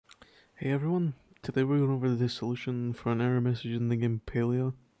Hey everyone, today we're going over the solution for an error message in the game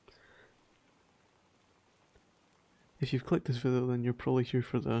Palia. If you've clicked this video, then you're probably here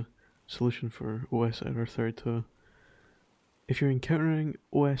for the solution for OS error 32. If you're encountering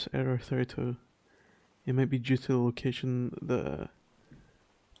OS error 32, it might be due to the location the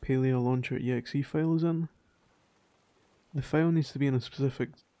Palia Launcher.exe file is in. The file needs to be in a specific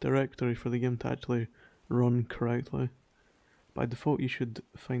directory for the game to actually run correctly. By default, you should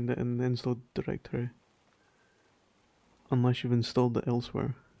find it in the installed directory, unless you've installed it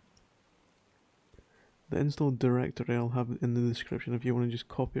elsewhere. The installed directory I'll have in the description if you want to just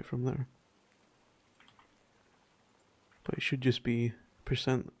copy it from there. But it should just be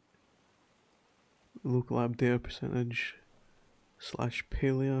 %localappdata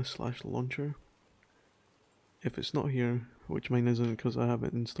 %/palia/launcher. If it's not here, which mine isn't because I have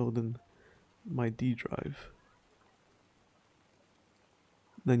it installed in my D drive,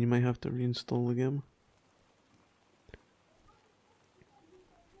 then you might have to reinstall the game.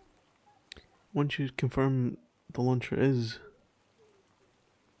 Once you confirm the launcher is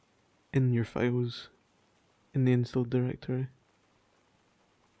in your files in the installed directory,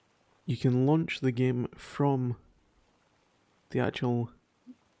 you can launch the game from the actual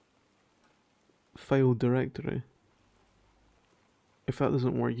file directory. If that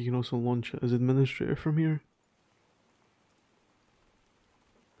doesn't work, you can also launch it as administrator from here.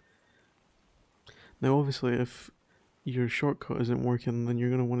 Now obviously if your shortcut isn't working, then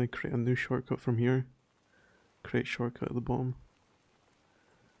you're going to want to create a new shortcut from here. Create shortcut at the bottom.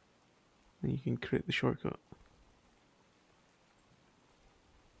 And you can create the shortcut.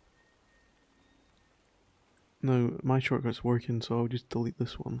 Now my shortcut's working, so I'll just delete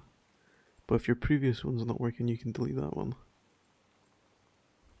this one. But if your previous one's not working, you can delete that one.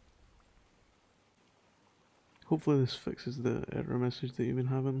 Hopefully this fixes the error message that you've been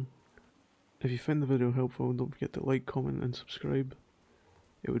having. If you found the video helpful, don't forget to like, comment and subscribe.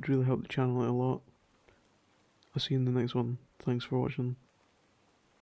 It would really help the channel out a lot. I'll see you in the next one. Thanks for watching.